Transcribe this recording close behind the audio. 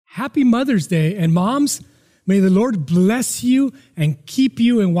Happy Mother's Day. And moms, may the Lord bless you and keep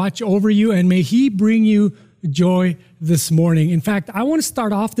you and watch over you, and may He bring you joy this morning. In fact, I want to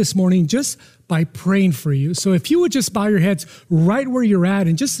start off this morning just by praying for you. So if you would just bow your heads right where you're at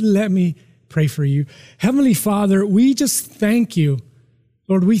and just let me pray for you. Heavenly Father, we just thank you.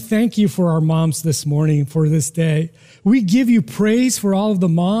 Lord, we thank you for our moms this morning, for this day. We give you praise for all of the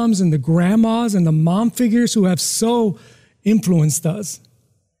moms and the grandmas and the mom figures who have so influenced us.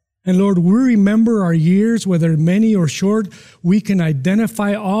 And Lord, we remember our years, whether many or short. We can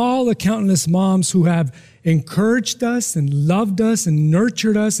identify all the countless moms who have encouraged us and loved us and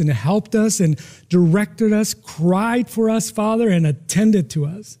nurtured us and helped us and directed us, cried for us, Father, and attended to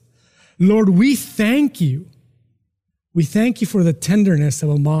us. Lord, we thank you. We thank you for the tenderness of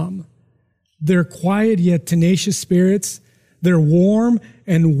a mom, their quiet yet tenacious spirits, their warm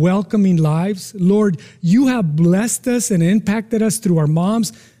and welcoming lives. Lord, you have blessed us and impacted us through our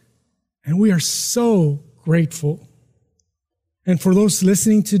moms, and we are so grateful. And for those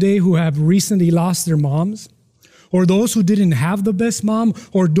listening today who have recently lost their moms, or those who didn't have the best mom,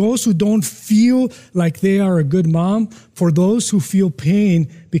 or those who don't feel like they are a good mom, for those who feel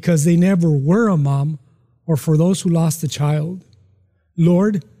pain because they never were a mom, or for those who lost a child,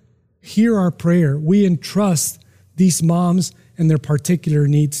 Lord, hear our prayer. We entrust these moms and their particular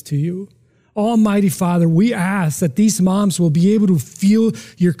needs to you. Almighty Father, we ask that these moms will be able to feel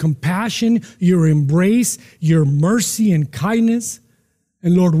your compassion, your embrace, your mercy and kindness.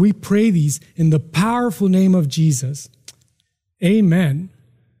 And Lord, we pray these in the powerful name of Jesus. Amen.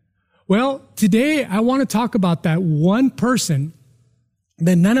 Well, today I want to talk about that one person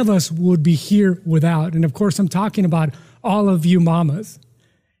that none of us would be here without. And of course, I'm talking about all of you mamas.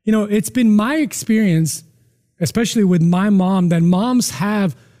 You know, it's been my experience, especially with my mom, that moms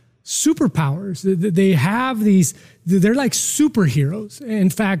have superpowers. They have these, they're like superheroes. In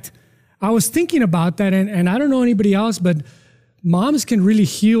fact, I was thinking about that, and I don't know anybody else, but moms can really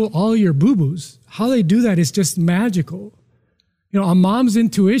heal all your boo-boos. How they do that is just magical. You know, a mom's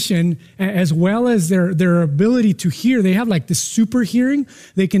intuition, as well as their ability to hear, they have like this super hearing.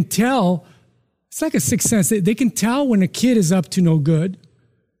 They can tell, it's like a sixth sense. They can tell when a kid is up to no good.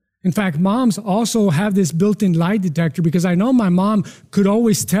 In fact, moms also have this built-in lie detector, because I know my mom could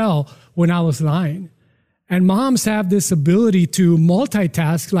always tell when I was lying. And moms have this ability to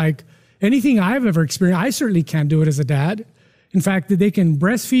multitask like anything I've ever experienced. I certainly can't do it as a dad. In fact, they can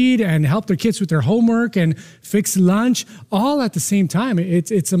breastfeed and help their kids with their homework and fix lunch all at the same time.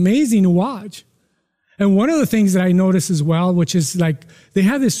 It's amazing to watch. And one of the things that I notice as well, which is like they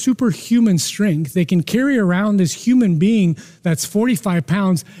have this superhuman strength. They can carry around this human being that's 45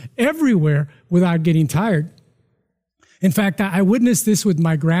 pounds everywhere without getting tired. In fact, I witnessed this with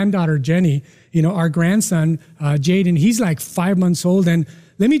my granddaughter, Jenny. You know, our grandson, Jaden, he's like 5 months old. And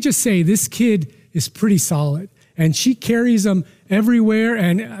let me just say, this kid is pretty solid. And she carries them everywhere.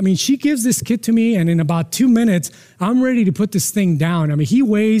 And I mean, she gives this kid to me, and in about 2 minutes, I'm ready to put this thing down. I mean, he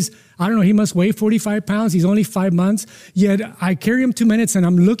weighs, I don't know, he must weigh 45 pounds. He's only 5 months. Yet I carry him 2 minutes, and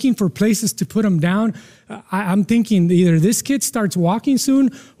I'm looking for places to put him down. I'm thinking either this kid starts walking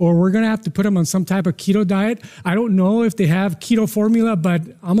soon, or we're going to have to put him on some type of keto diet. I don't know if they have keto formula, but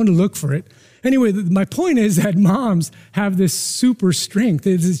I'm going to look for it. Anyway, my point is that moms have this super strength.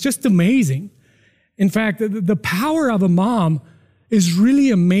 It's just amazing. In fact, the power of a mom is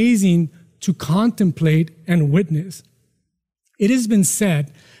really amazing to contemplate and witness. It has been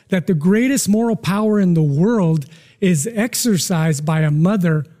said that the greatest moral power in the world is exercised by a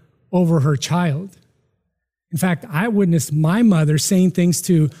mother over her child. In fact, I witnessed my mother saying things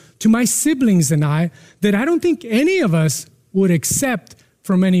to my siblings and I that I don't think any of us would accept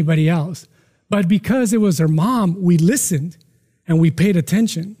from anybody else. But because it was her mom, we listened and we paid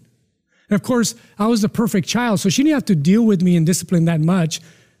attention. And of course, I was the perfect child, so she didn't have to deal with me and discipline that much.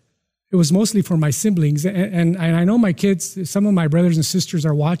 It was mostly for my siblings. And I know my kids, some of my brothers and sisters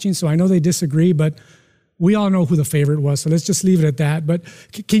are watching, so I know they disagree, but we all know who the favorite was, so let's just leave it at that. But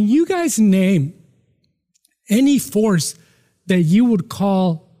can you guys name any force that you would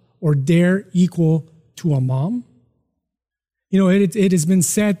call or dare equal to a mom? You know, it has been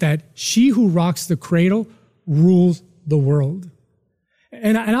said that she who rocks the cradle rules the world.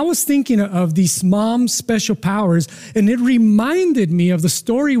 And I was thinking of these mom's special powers, and it reminded me of the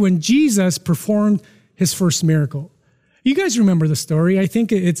story when Jesus performed his first miracle. You guys remember the story. I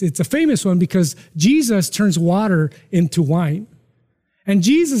think it's a famous one because Jesus turns water into wine. And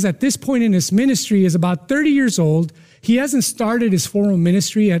Jesus, at this point in his ministry, is about 30 years old. He hasn't started his formal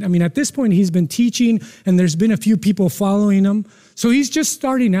ministry. At this point, he's been teaching, and there's been a few people following him. So he's just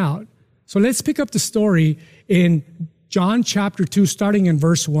starting out. So let's pick up the story in John chapter 2, starting in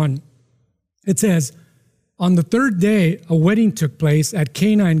verse 1. It says, on the third day, a wedding took place at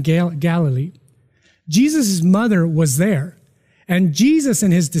Cana in Galilee. Jesus' mother was there, and Jesus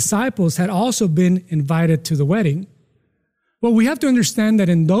and his disciples had also been invited to the wedding. Well, we have to understand that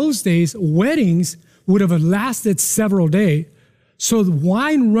in those days, weddings would have lasted several days. So the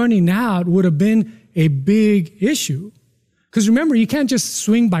wine running out would have been a big issue. Because remember, you can't just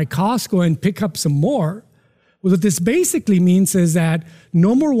swing by Costco and pick up some more. Well, what this basically means is that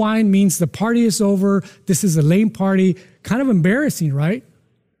no more wine means the party is over. This is a lame party. Kind of embarrassing, right?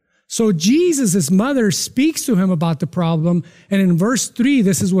 So Jesus' mother speaks to him about the problem. And in verse 3,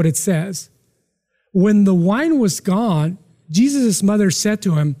 this is what it says. When the wine was gone, Jesus' mother said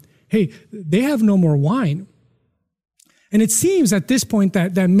to him, hey, they have no more wine. And it seems at this point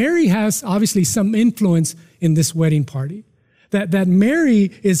that Mary has obviously some influence in this wedding party. That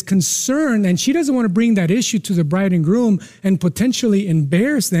Mary is concerned and she doesn't want to bring that issue to the bride and groom and potentially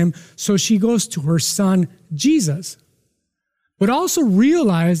embarrass them. So she goes to her son, Jesus. But also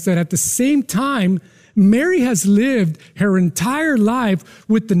realize that at the same time, Mary has lived her entire life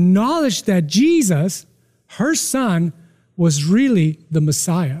with the knowledge that Jesus, her son, was really the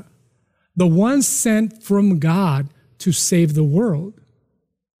Messiah, the one sent from God to save the world.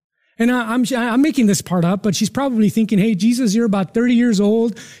 And I'm making this part up, but she's probably thinking, hey, Jesus, you're about 30 years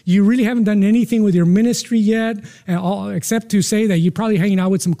old. You really haven't done anything with your ministry yet, except to say that you're probably hanging out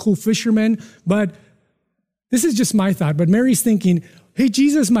with some cool fishermen. But this is just my thought. But Mary's thinking, hey,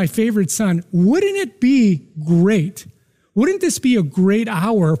 Jesus, my favorite son, wouldn't it be great? Wouldn't this be a great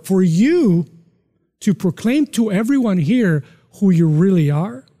hour for you to proclaim to everyone here who you really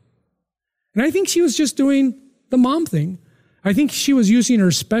are? And I think she was just doing the mom thing. I think she was using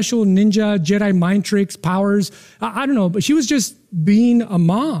her special ninja Jedi mind tricks, powers. I don't know, but she was just being a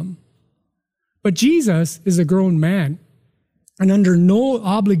mom. But Jesus is a grown man and under no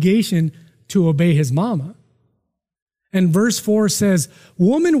obligation to obey his mama. And verse 4 says,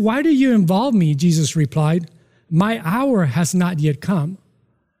 woman, why do you involve me? Jesus replied, my hour has not yet come.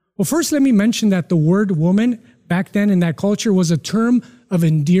 Well, first, let me mention that the word woman back then in that culture was a term of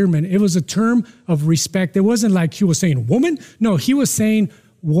endearment. It was a term of respect. It wasn't like he was saying woman. No, he was saying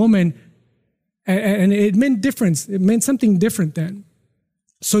woman, and it meant difference. It meant something different then.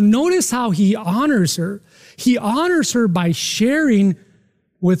 So notice how he honors her. He honors her by sharing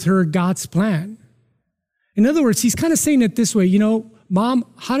with her God's plan. In other words, he's kind of saying it this way, Mom,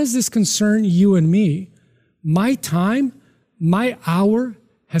 how does this concern you and me? My time, my hour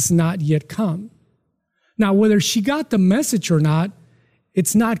has not yet come. Now, whether she got the message or not,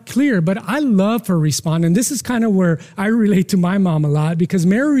 it's not clear, but I love her response. And this is kind of where I relate to my mom a lot, because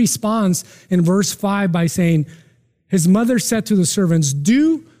Mary responds in verse 5 by saying, his mother said to the servants,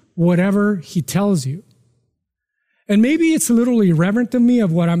 do whatever he tells you. And maybe it's a little irreverent of me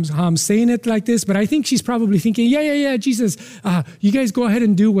of how I'm saying it like this, but I think she's probably thinking, yeah, Jesus, you guys go ahead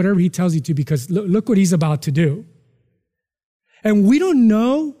and do whatever he tells you to, because look what he's about to do. And we don't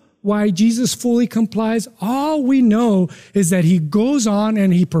know why Jesus fully complies. All we know is that he goes on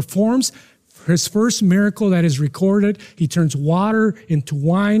and he performs his first miracle that is recorded. He turns water into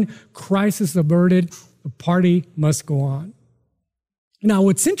wine. Christ is averted. The party must go on. Now,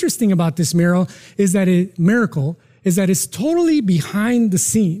 what's interesting about this miracle is that it's totally behind the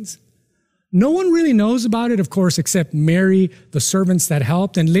scenes. No one really knows about it, of course, except Mary, the servants that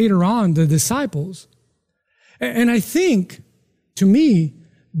helped, and later on, the disciples. And I think, to me,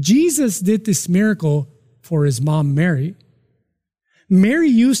 Jesus did this miracle for his mom, Mary. Mary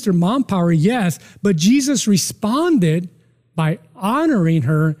used her mom power, yes, but Jesus responded by honoring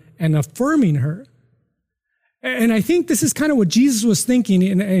her and affirming her. And I think this is kind of what Jesus was thinking.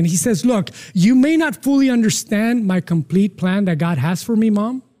 And he says, look, you may not fully understand my complete plan that God has for me,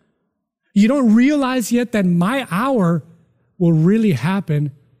 Mom. You don't realize yet that my hour will really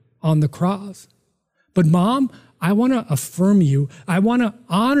happen on the cross. But Mom, I want to affirm you. I want to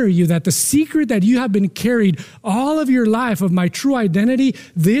honor you that the secret that you have been carried all of your life of my true identity,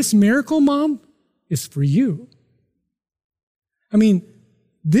 this miracle, Mom, is for you. I mean,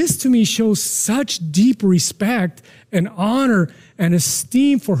 this to me shows such deep respect and honor and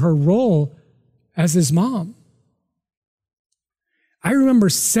esteem for her role as his mom. I remember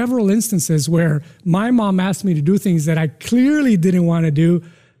several instances where my mom asked me to do things that I clearly didn't want to do,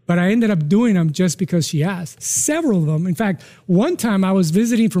 but I ended up doing them just because she asked. Several of them. In fact, one time I was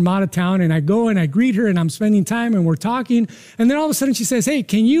visiting from out of town and I go and I greet her and I'm spending time and we're talking. And then all of a sudden she says, hey,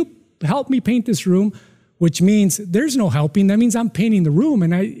 can you help me paint this room? which means there's no helping. That means I'm painting the room.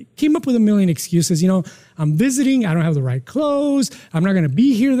 And I came up with a million excuses. I'm visiting. I don't have the right clothes. I'm not going to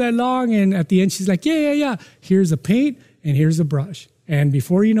be here that long. And at the end, she's like, yeah. Here's a paint and here's a brush. And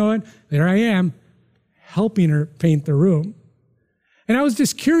before you know it, there I am helping her paint the room. And I was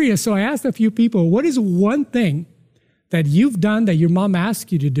just curious. So I asked a few people, what is one thing that you've done that your mom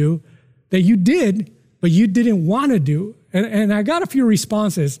asked you to do that you did, but you didn't want to do? And I got a few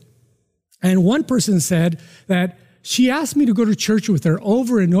responses. And one person said that she asked me to go to church with her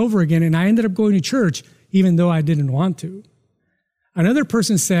over and over again, and I ended up going to church even though I didn't want to. Another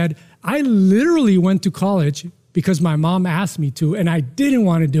person said, I literally went to college because my mom asked me to, and I didn't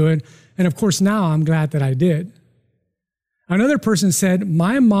want to do it. And of course, now I'm glad that I did. Another person said,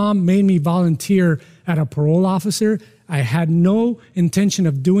 my mom made me volunteer at a parole officer. I had no intention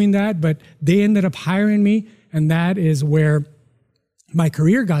of doing that, but they ended up hiring me, and that is where my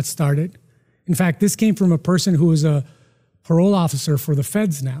career got started. In fact, this came from a person who is a parole officer for the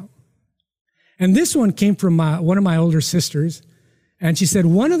feds now. And this one came from one of my older sisters, and she said,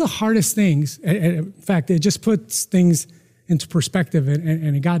 one of the hardest things, in fact, it just puts things into perspective,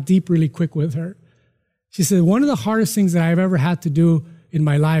 and it got deep really quick with her. She said, one of the hardest things that I've ever had to do in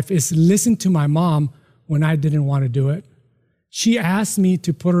my life is listen to my mom when I didn't want to do it. She asked me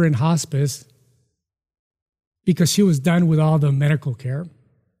to put her in hospice because she was done with all the medical care.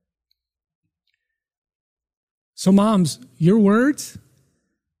 So moms, your words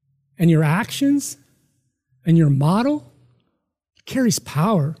and your actions and your model carries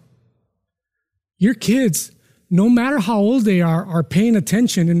power. Your kids, no matter how old they are paying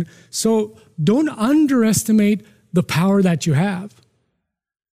attention. And so don't underestimate the power that you have.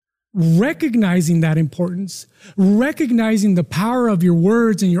 Recognizing that importance, recognizing the power of your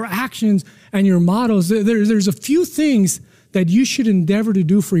words and your actions and your models. There's a few things that you should endeavor to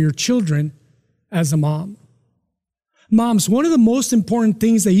do for your children as a mom. Moms, one of the most important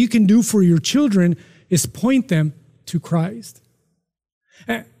things that you can do for your children is point them to Christ.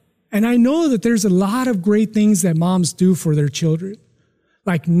 And I know that there's a lot of great things that moms do for their children,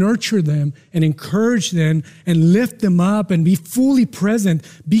 like nurture them and encourage them and lift them up and be fully present,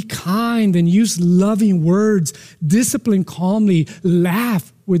 be kind and use loving words, discipline calmly,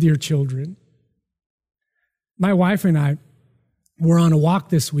 laugh with your children. My wife and I were on a walk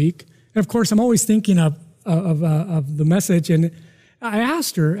this week. And of course, I'm always thinking of the message. And I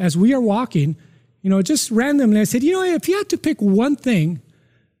asked her as we are walking, just randomly, I said, if you had to pick one thing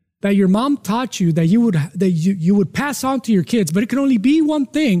that your mom taught you that you would pass on to your kids, but it could only be one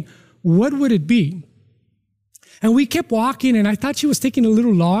thing, what would it be? And we kept walking, and I thought she was taking a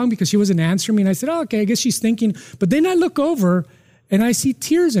little long because she wasn't answering me. And I said, okay, I guess she's thinking. But then I look over, and I see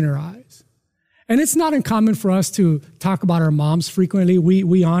tears in her eyes. And it's not uncommon for us to talk about our moms frequently.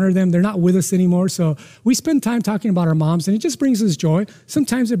 We honor them. They're not with us anymore. So we spend time talking about our moms, and it just brings us joy.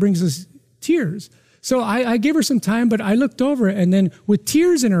 Sometimes it brings us tears. So I gave her some time, but I looked over, and then with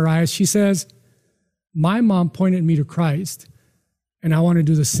tears in her eyes, she says, my mom pointed me to Christ, and I want to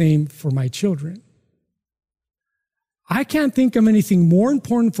do the same for my children. I can't think of anything more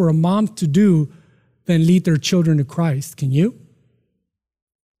important for a mom to do than lead their children to Christ. Can you?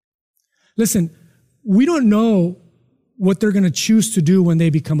 Listen, we don't know what they're going to choose to do when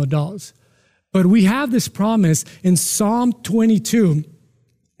they become adults, but we have this promise in Psalm 22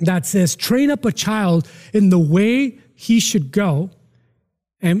 that says, train up a child in the way he should go,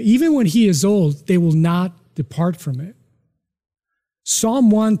 and even when he is old, they will not depart from it. Psalm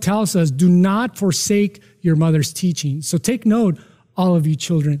 1 tells us, do not forsake your mother's teaching. So take note, all of you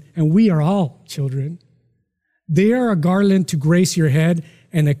children, and we are all children. They are a garland to grace your head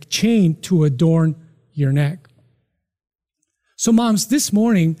and a chain to adorn your neck. So moms, this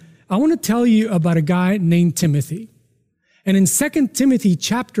morning, I want to tell you about a guy named Timothy. And in 2 Timothy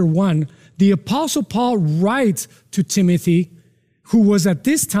chapter 1, the Apostle Paul writes to Timothy, who was at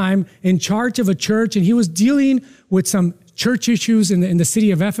this time in charge of a church, and he was dealing with some church issues in the city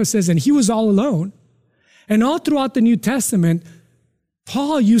of Ephesus, and he was all alone. And all throughout the New Testament,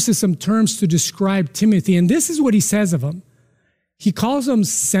 Paul uses some terms to describe Timothy, and this is what he says of him. He calls him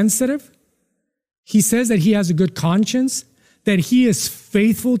sensitive. He says that he has a good conscience, that he is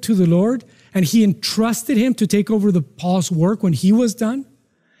faithful to the Lord, and he entrusted him to take over Paul's work when he was done,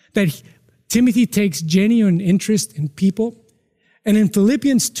 that Timothy takes genuine interest in people. And in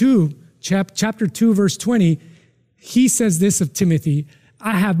Philippians 2, chapter 2, verse 20, he says this of Timothy,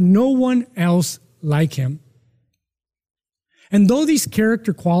 I have no one else like him. And though these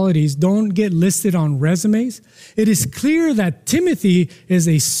character qualities don't get listed on resumes, it is clear that Timothy is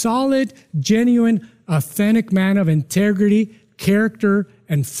a solid, genuine, authentic man of integrity, character,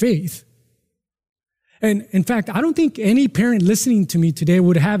 and faith. And in fact, I don't think any parent listening to me today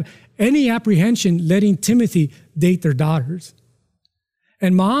would have any apprehension letting Timothy date their daughters.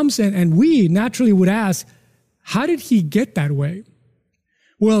 And moms and we naturally would ask, how did he get that way?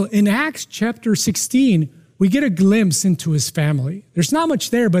 Well, in Acts chapter 16, we get a glimpse into his family. There's not much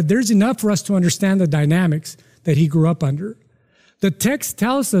there, but there's enough for us to understand the dynamics that he grew up under. The text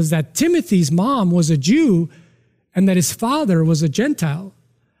tells us that Timothy's mom was a Jew and that his father was a Gentile.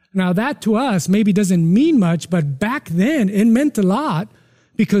 Now that to us maybe doesn't mean much, but back then it meant a lot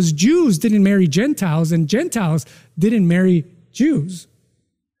because Jews didn't marry Gentiles and Gentiles didn't marry Jews.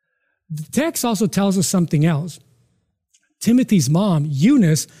 The text also tells us something else. Timothy's mom,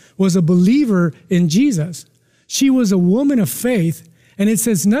 Eunice, was a believer in Jesus. She was a woman of faith, and it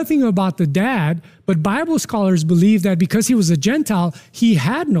says nothing about the dad, but Bible scholars believe that because he was a Gentile, he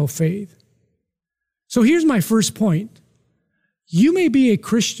had no faith. So here's my first point. You may be a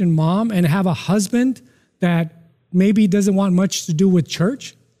Christian mom and have a husband that maybe doesn't want much to do with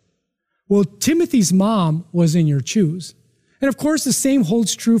church. Well, Timothy's mom was in your shoes. And of course, the same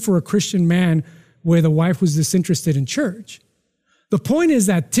holds true for a Christian man with a wife who's disinterested in church. The point is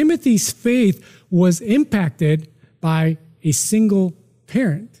that Timothy's faith was impacted by a single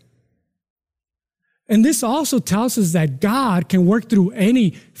parent. And this also tells us that God can work through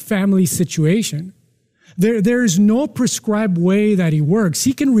any family situation. There is no prescribed way that he works.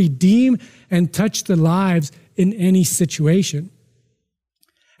 He can redeem and touch the lives in any situation.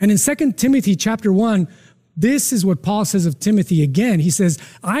 And in 2 Timothy chapter 1, this is what Paul says of Timothy again. He says,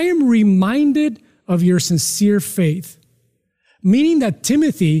 I am reminded of your sincere faith, meaning that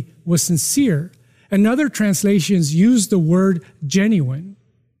Timothy was sincere. And other translations use the word genuine.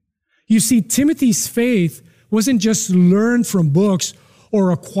 You see, Timothy's faith wasn't just learned from books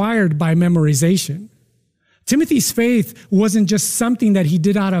or acquired by memorization. Timothy's faith wasn't just something that he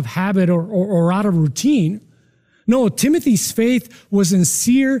did out of habit or out of routine. No, Timothy's faith was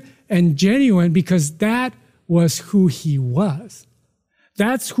sincere and genuine because that was who he was.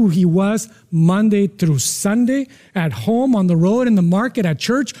 That's who he was Monday through Sunday, at home, on the road, in the market, at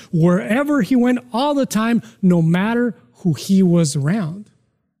church, wherever he went all the time, no matter who he was around.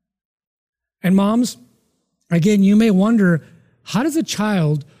 And moms, again, you may wonder, how does a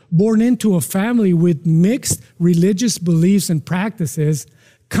child born into a family with mixed religious beliefs and practices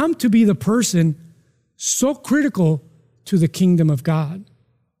come to be the person so critical to the kingdom of God?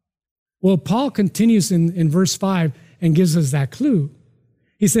 Well, Paul continues in verse 5 and gives us that clue.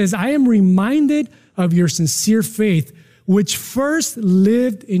 He says, I am reminded of your sincere faith, which first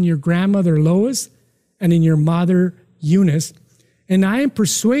lived in your grandmother Lois and in your mother Eunice, and I am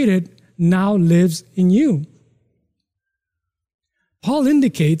persuaded now lives in you. Paul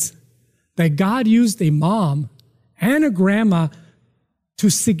indicates that God used a mom and a grandma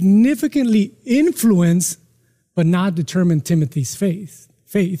to significantly influence but not determine Timothy's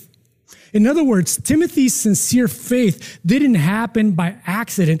faith. In other words, Timothy's sincere faith didn't happen by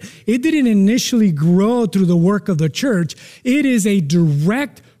accident. It didn't initially grow through the work of the church. It is a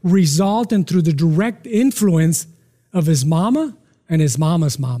direct result and through the direct influence of his mama and his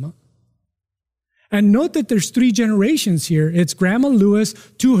mama's mama. And note that there's 3 generations here. It's Grandma Lewis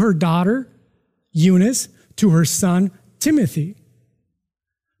to her daughter, Eunice, to her son, Timothy.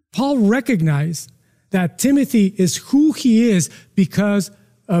 Paul recognized that Timothy is who he is because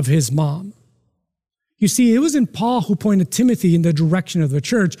of his mom. You see, it wasn't Paul who pointed Timothy in the direction of the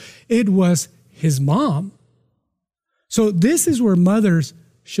church. It was his mom. So this is where mothers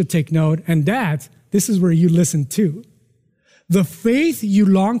should take note, and dads, this is where you listen too. The faith you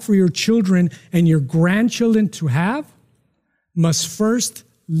long for your children and your grandchildren to have must first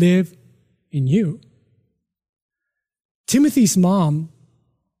live in you. Timothy's mom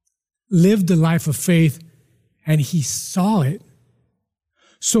lived the life of faith, and he saw it.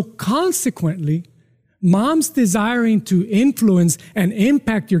 So consequently, moms desiring to influence and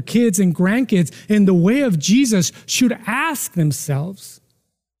impact your kids and grandkids in the way of Jesus should ask themselves,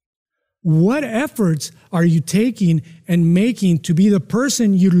 what efforts are you taking and making to be the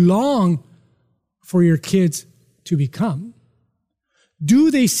person you long for your kids to become?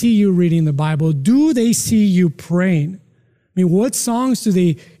 Do they see you reading the Bible? Do they see you praying? I mean, what songs do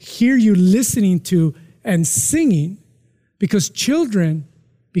they hear you listening to and singing? Because children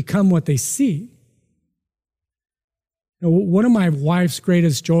become what they see. You know, one of my wife's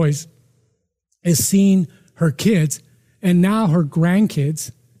greatest joys is seeing her kids and now her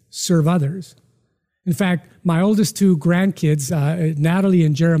grandkids serve others. In fact, my oldest 2 grandkids, Natalie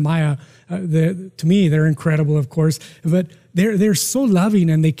and Jeremiah, to me, they're incredible, of course, but they're so loving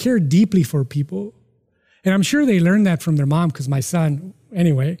and they care deeply for people. And I'm sure they learned that from their mom, because my son,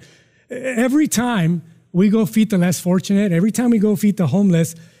 anyway. Every time we go feed the less fortunate, every time we go feed the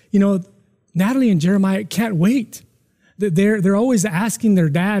homeless, Natalie and Jeremiah can't wait. They're always asking their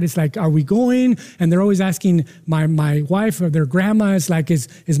dad, it's like, are we going? And they're always asking my wife or their grandma, it's like,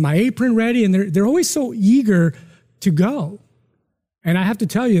 is my apron ready? And they're always so eager to go. And I have to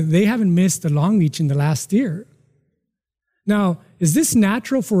tell you, they haven't missed a Long Beach in the last year. Now, is this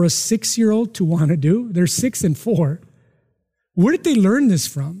natural for a 6-year-old to want to do? They're 6 and 4. Where did they learn this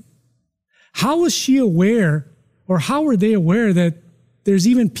from? How was she aware, or how were they aware that there's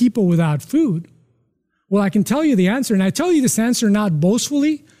even people without food? Well, I can tell you the answer, and I tell you this answer not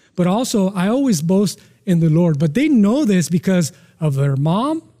boastfully, but also I always boast in the Lord. But they know this because of their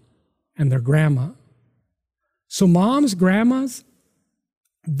mom and their grandma. So moms, grandmas,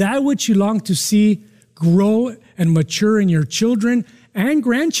 that which you long to see grow and mature in your children and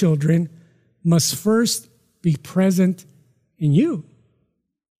grandchildren must first be present in you.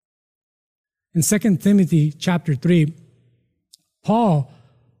 In 2 Timothy chapter 3, Paul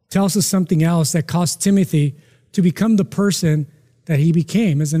tells us something else that caused Timothy to become the person that he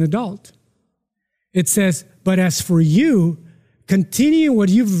became as an adult. It says, but as for you, continue what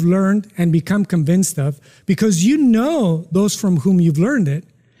you've learned and become convinced of, because you know those from whom you've learned it,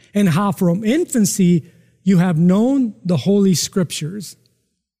 and how from infancy you have known the Holy Scriptures.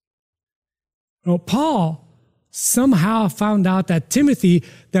 Well, Paul somehow found out that Timothy,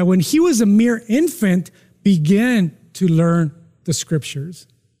 that when he was a mere infant, began to learn the Scriptures.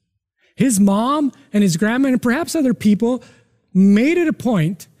 His mom and his grandma and perhaps other people made it a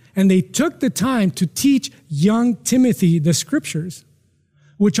point, and they took the time to teach young Timothy the Scriptures,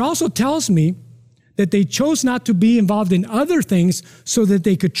 which also tells me that they chose not to be involved in other things so that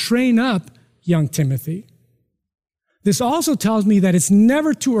they could train up young Timothy. This also tells me that it's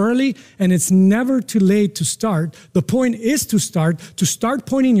never too early and it's never too late to start. The point is to start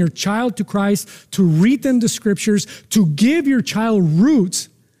pointing your child to Christ, to read them the Scriptures, to give your child roots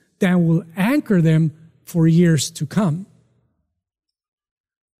that will anchor them for years to come.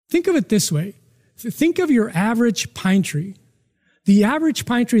 Think of it this way. Think of your average pine tree. The average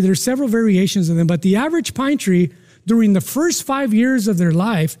pine tree, there are several variations of them, but the average pine tree during the first 5 years of their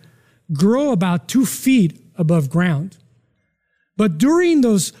life grow about 2 feet above ground. But during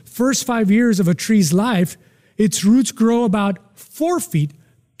those first 5 years of a tree's life, its roots grow about 4 feet,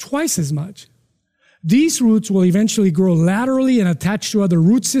 twice as much. These roots will eventually grow laterally and attach to other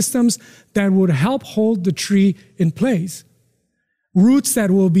root systems that would help hold the tree in place. Roots that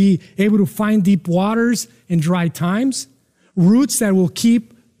will be able to find deep waters in dry times. Roots that will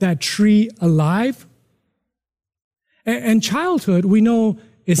keep that tree alive. And childhood, we know,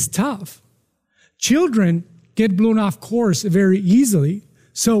 is tough. Children get blown off course very easily.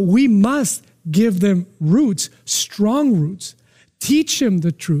 So we must give them roots, strong roots. Teach them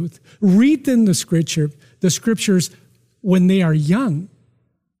the truth. Read them the scriptures when they are young.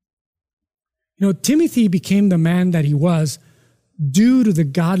 Timothy became the man that he was due to the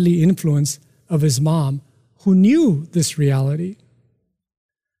godly influence of his mom, who knew this reality.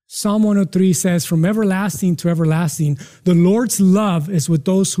 Psalm 103 says, from everlasting to everlasting, the Lord's love is with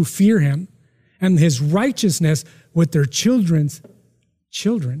those who fear him, and his righteousness with their children's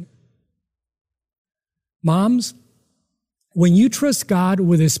children. Moms, when you trust God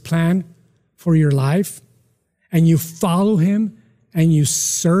with his plan for your life, and you follow him and you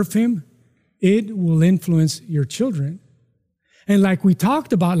serve him, it will influence your children. And like we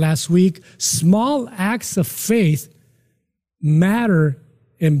talked about last week, small acts of faith matter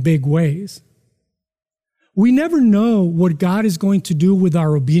in big ways. We never know what God is going to do with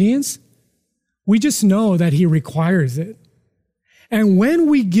our obedience. We just know that he requires it. And when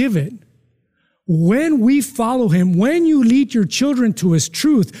we give it, when we follow him, when you lead your children to his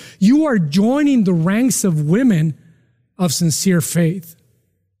truth, you are joining the ranks of women of sincere faith.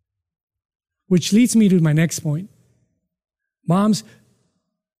 Which leads me to my next point. Moms,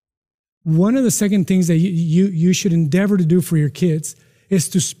 one of the second things that you should endeavor to do for your kids is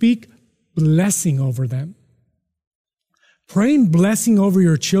to speak blessing over them. Praying blessing over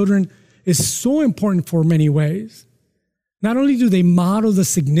your children is so important for many ways. Not only do they model the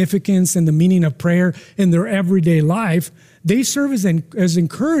significance and the meaning of prayer in their everyday life, they serve as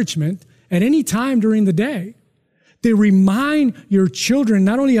encouragement at any time during the day. They remind your children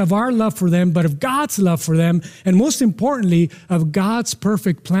not only of our love for them, but of God's love for them, and most importantly, of God's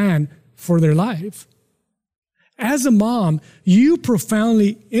perfect plan for their life. As a mom, you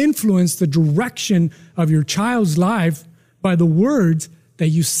profoundly influence the direction of your child's life by the words that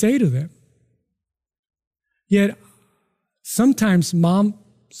you say to them. Yet, sometimes moms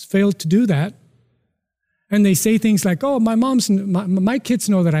fail to do that. And they say things like, oh, my kids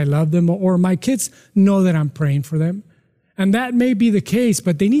know that I love them, or my kids know that I'm praying for them. And that may be the case,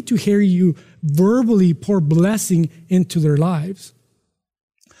 but they need to hear you verbally pour blessing into their lives.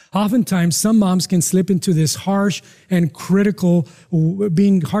 Oftentimes, some moms can slip into this being harsh and critical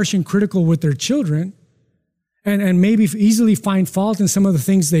with their children, and maybe easily find fault in some of the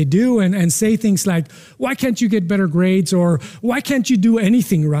things they do, and say things like, why can't you get better grades? Or why can't you do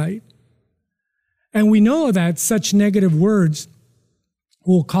anything right? And we know that such negative words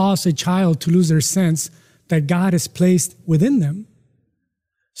will cause a child to lose their sense that God has placed within them.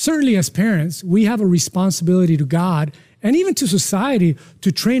 Certainly as parents, we have a responsibility to God and even to society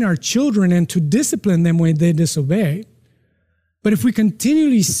to train our children and to discipline them when they disobey. But if we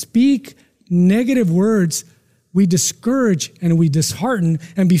continually speak negative words, we discourage and we dishearten,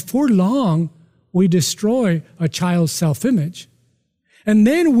 and before long, we destroy a child's self-image. And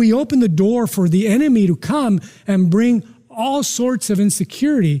then we open the door for the enemy to come and bring all sorts of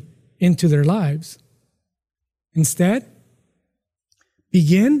insecurity into their lives. Instead,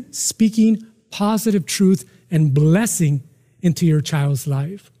 begin speaking positive truth and blessing into your child's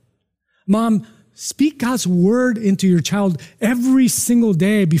life. Mom, speak God's word into your child every single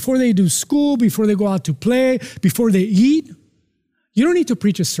day before they do school, before they go out to play, before they eat. You don't need to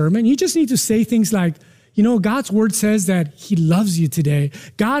preach a sermon. You just need to say things like, God's word says that He loves you today.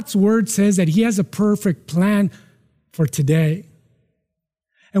 God's word says that He has a perfect plan for today.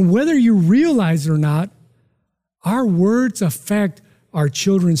 And whether you realize it or not, our words affect our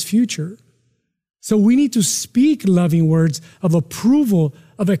children's future. So we need to speak loving words of approval,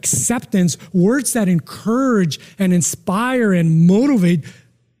 of acceptance, words that encourage and inspire and motivate.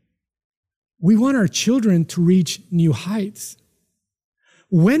 We want our children to reach new heights.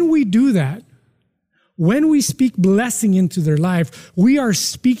 When we do that, when we speak blessing into their life, we are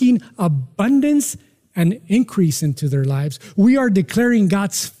speaking abundance and increase into their lives. We are declaring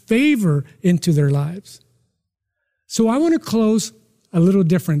God's favor into their lives. So I want to close a little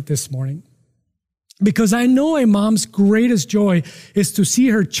different this morning, because I know a mom's greatest joy is to see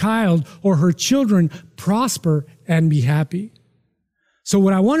her child or her children prosper and be happy. So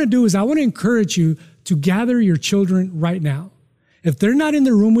what I want to do is I want to encourage you to gather your children right now. If they're not in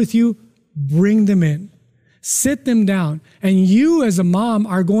the room with you, bring them in. Sit them down. And you as a mom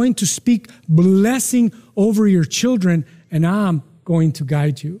are going to speak blessing over your children, and I'm going to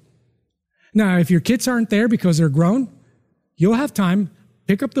guide you. Now, if your kids aren't there because they're grown, you'll have time.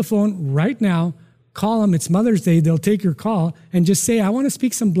 Pick up the phone right now. Call them. It's Mother's Day. They'll take your call and just say, I want to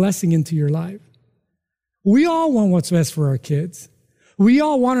speak some blessing into your life. We all want what's best for our kids. We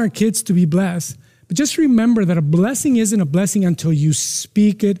all want our kids to be blessed. But just remember that a blessing isn't a blessing until you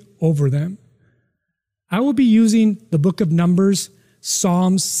speak it over them. I will be using the book of Numbers,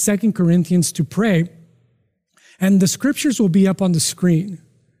 Psalms, 2 Corinthians to pray, and the scriptures will be up on the screen.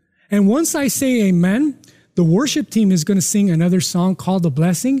 And once I say amen, the worship team is going to sing another song called The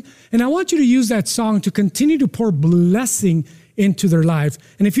Blessing, and I want you to use that song to continue to pour blessing into their life.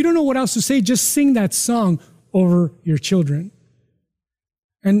 And if you don't know what else to say, just sing that song over your children.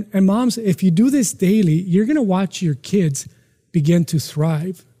 And moms, if you do this daily, you're going to watch your kids begin to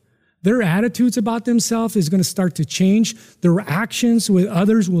thrive. Their attitudes about themselves is going to start to change. Their actions with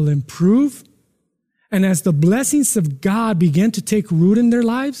others will improve. And as the blessings of God begin to take root in their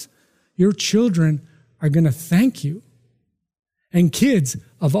lives, your children are going to thank you. And kids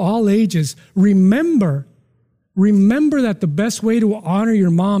of all ages, remember that the best way to honor your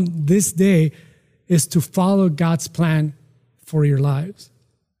mom this day is to follow God's plan for your lives.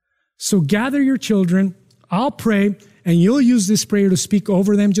 So gather your children, I'll pray, and you'll use this prayer to speak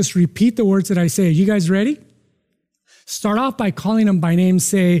over them. Just repeat the words that I say. You guys ready? Start off by calling them by name.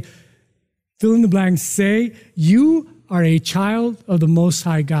 Say, fill in the blanks. Say, you are a child of the Most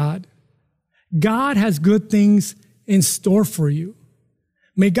High God. God has good things in store for you.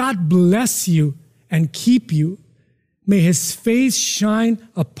 May God bless you and keep you. May His face shine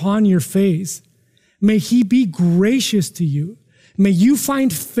upon your face. May He be gracious to you. May you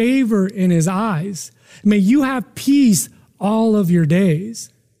find favor in His eyes. May you have peace all of your days.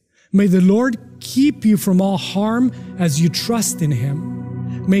 May the Lord keep you from all harm as you trust in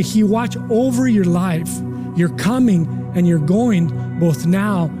Him. May He watch over your life, your coming and your going, both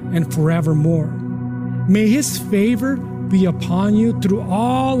now and forevermore. May His favor be upon you through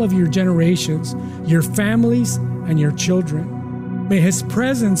all of your generations, your families and your children. May His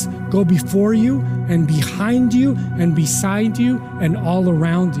presence go before you and behind you and beside you and all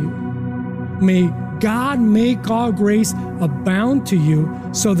around you. May God make all grace abound to you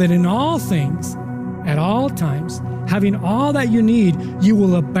so that in all things, at all times, having all that you need, you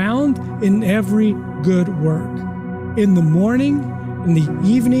will abound in every good work. In the morning, in the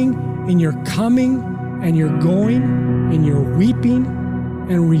evening, in your coming and your going, in your weeping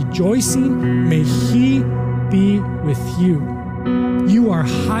and rejoicing, may He be with you. You are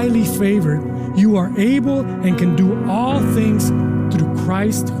highly favored. You are able and can do all things through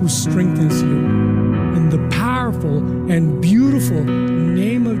Christ who strengthens you. In the powerful and beautiful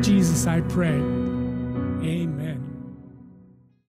name of Jesus, I pray. Amen.